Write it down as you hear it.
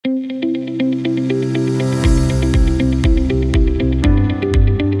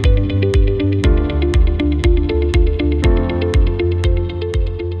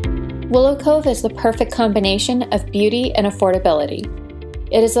Willowcove is the perfect combination of beauty and affordability.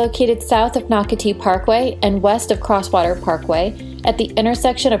 It is located south of Nocatee Parkway and west of Crosswater Parkway at the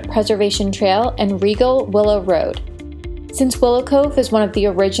intersection of Preservation Trail and Regal Willow Road. Since Willowcove is one of the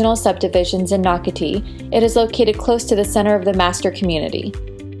original subdivisions in Nocatee, it is located close to the center of the master community.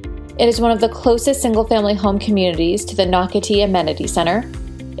 It is one of the closest single-family home communities to the Nocatee Amenity Center.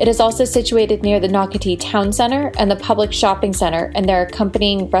 It is also situated near the Nocatee Town Center and the Publix shopping center and their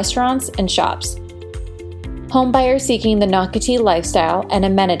accompanying restaurants and shops. Homebuyers seeking the Nocatee lifestyle and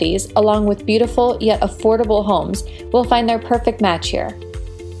amenities along with beautiful yet affordable homes will find their perfect match here.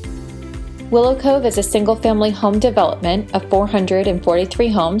 Willowcove is a single-family home development of 443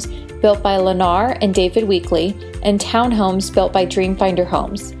 homes built by Lennar and David Weekley and townhomes built by Dreamfinder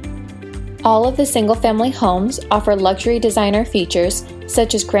Homes. All of the single-family homes offer luxury designer features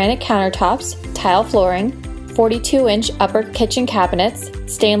such as granite countertops, tile flooring, 42-inch upper kitchen cabinets,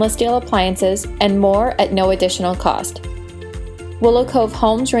 stainless steel appliances, and more at no additional cost. Willowcove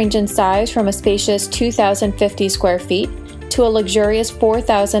homes range in size from a spacious 2,050 square feet to a luxurious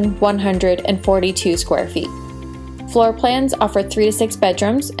 4,142 square feet. Floor plans offer 3 to 6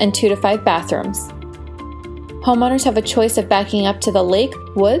 bedrooms and 2 to 5 bathrooms. Homeowners have a choice of backing up to the lake,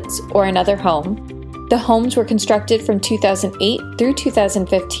 woods, or another home. The homes were constructed from 2008 through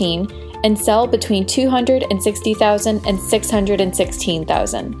 2015 and sell between $260,000 and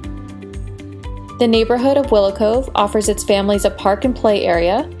 $616,000. The neighborhood of Willowcove offers its families a park and play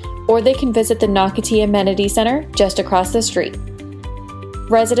area, or they can visit the Nocatee Amenity Center just across the street.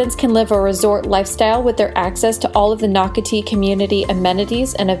 Residents can live a resort lifestyle with their access to all of the Nocatee community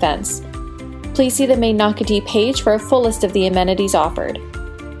amenities and events. Please see the main Nocatee page for a full list of the amenities offered.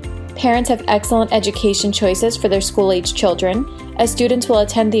 Parents have excellent education choices for their school-age children, as students will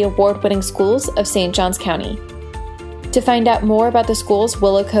attend the award-winning schools of St. Johns County. To find out more about the schools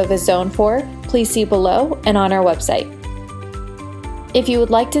Willowcove is zoned for, please see below and on our website. If you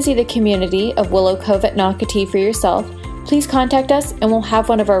would like to see the community of Willowcove at Nocatee for yourself, please contact us and we'll have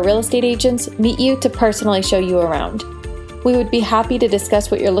one of our real estate agents meet you to personally show you around. We would be happy to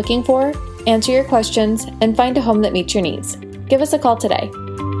discuss what you're looking for, answer your questions, and find a home that meets your needs. Give us a call today.